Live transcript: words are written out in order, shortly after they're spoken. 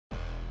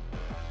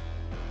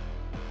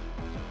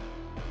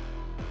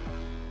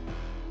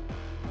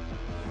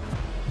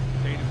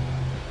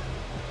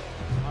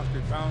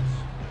Bounce.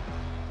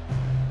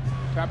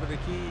 Top of the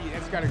key.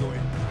 That's got to go in.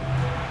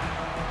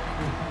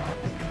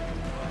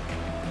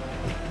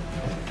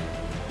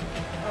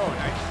 Oh,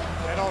 nice.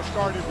 That all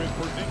started with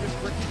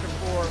Porzingis breaking the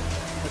floor.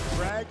 A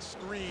drag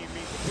screen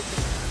means the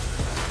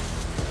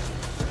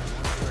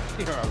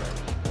pick All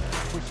right.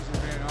 Pushes his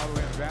man all the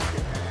way in the back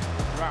and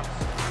drops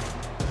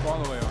all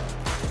the way on.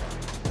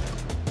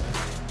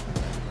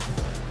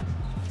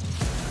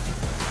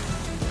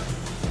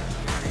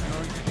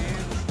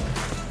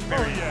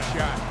 Very good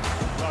shot.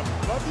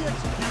 Love the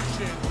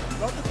execution.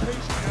 Love the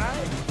patient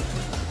eye.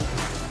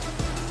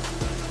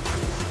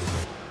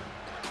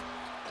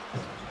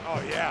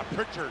 Oh yeah,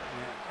 Pritchard.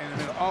 In the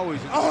middle,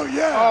 always in the middle.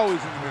 Yeah.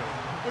 Always in the middle.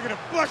 Look at him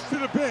flush to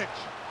the bench.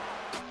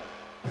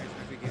 Nice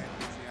miss again.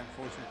 It's the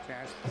unfortunate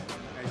task.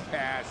 Nice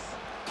pass.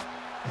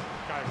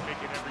 Guy's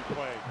making every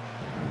play.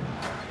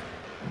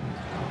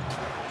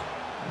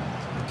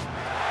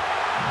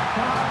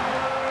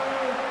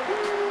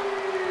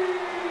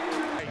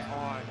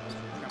 On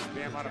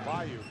Bam out of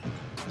Bayou.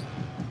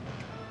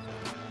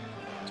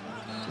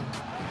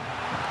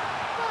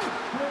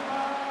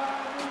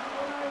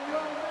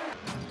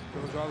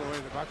 Goes all the way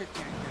to the bucket,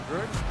 can't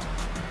convert.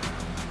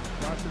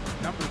 Crosses the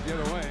numbers the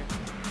other way.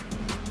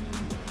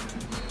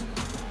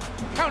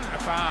 Counting a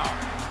foul.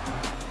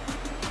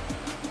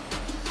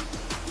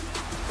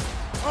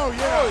 Oh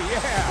yeah. Oh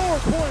yeah.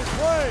 4-point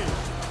play.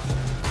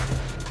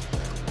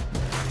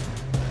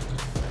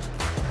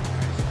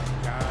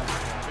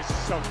 This is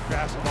some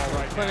basketball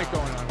right now. Clinic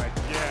going on right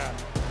there. Yeah.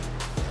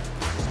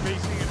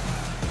 Spacing it.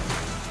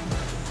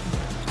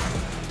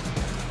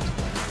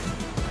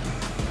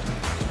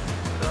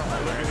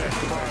 Look at that.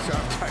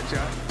 Soft touch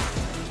out.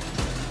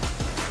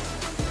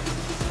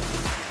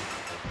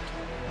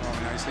 Oh,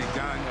 nicely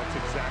done. That's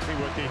exactly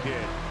what they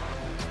did.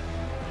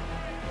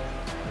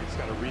 He's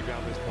got to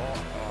rebound this ball.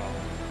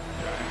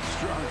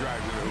 Strong drive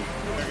to the hoop.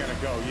 They're going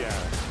to go, yeah.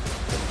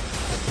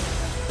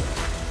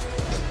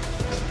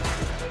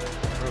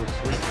 Oh,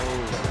 sweet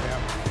move.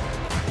 Yep.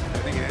 I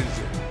think it ends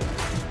it.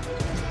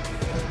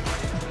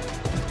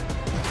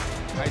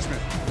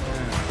 Highsmith.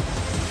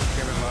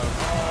 Kevin Love.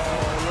 Oh,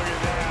 look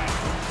at that.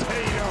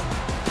 Tatum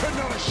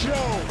putting on a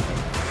show.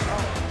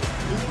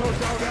 He's supposed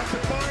to, that's a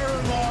fire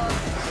alarm.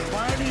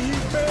 Miami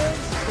Heat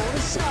fans going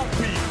to South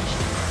Beach.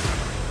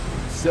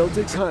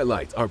 Celtics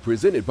highlights are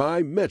presented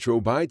by Metro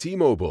by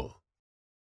T-Mobile.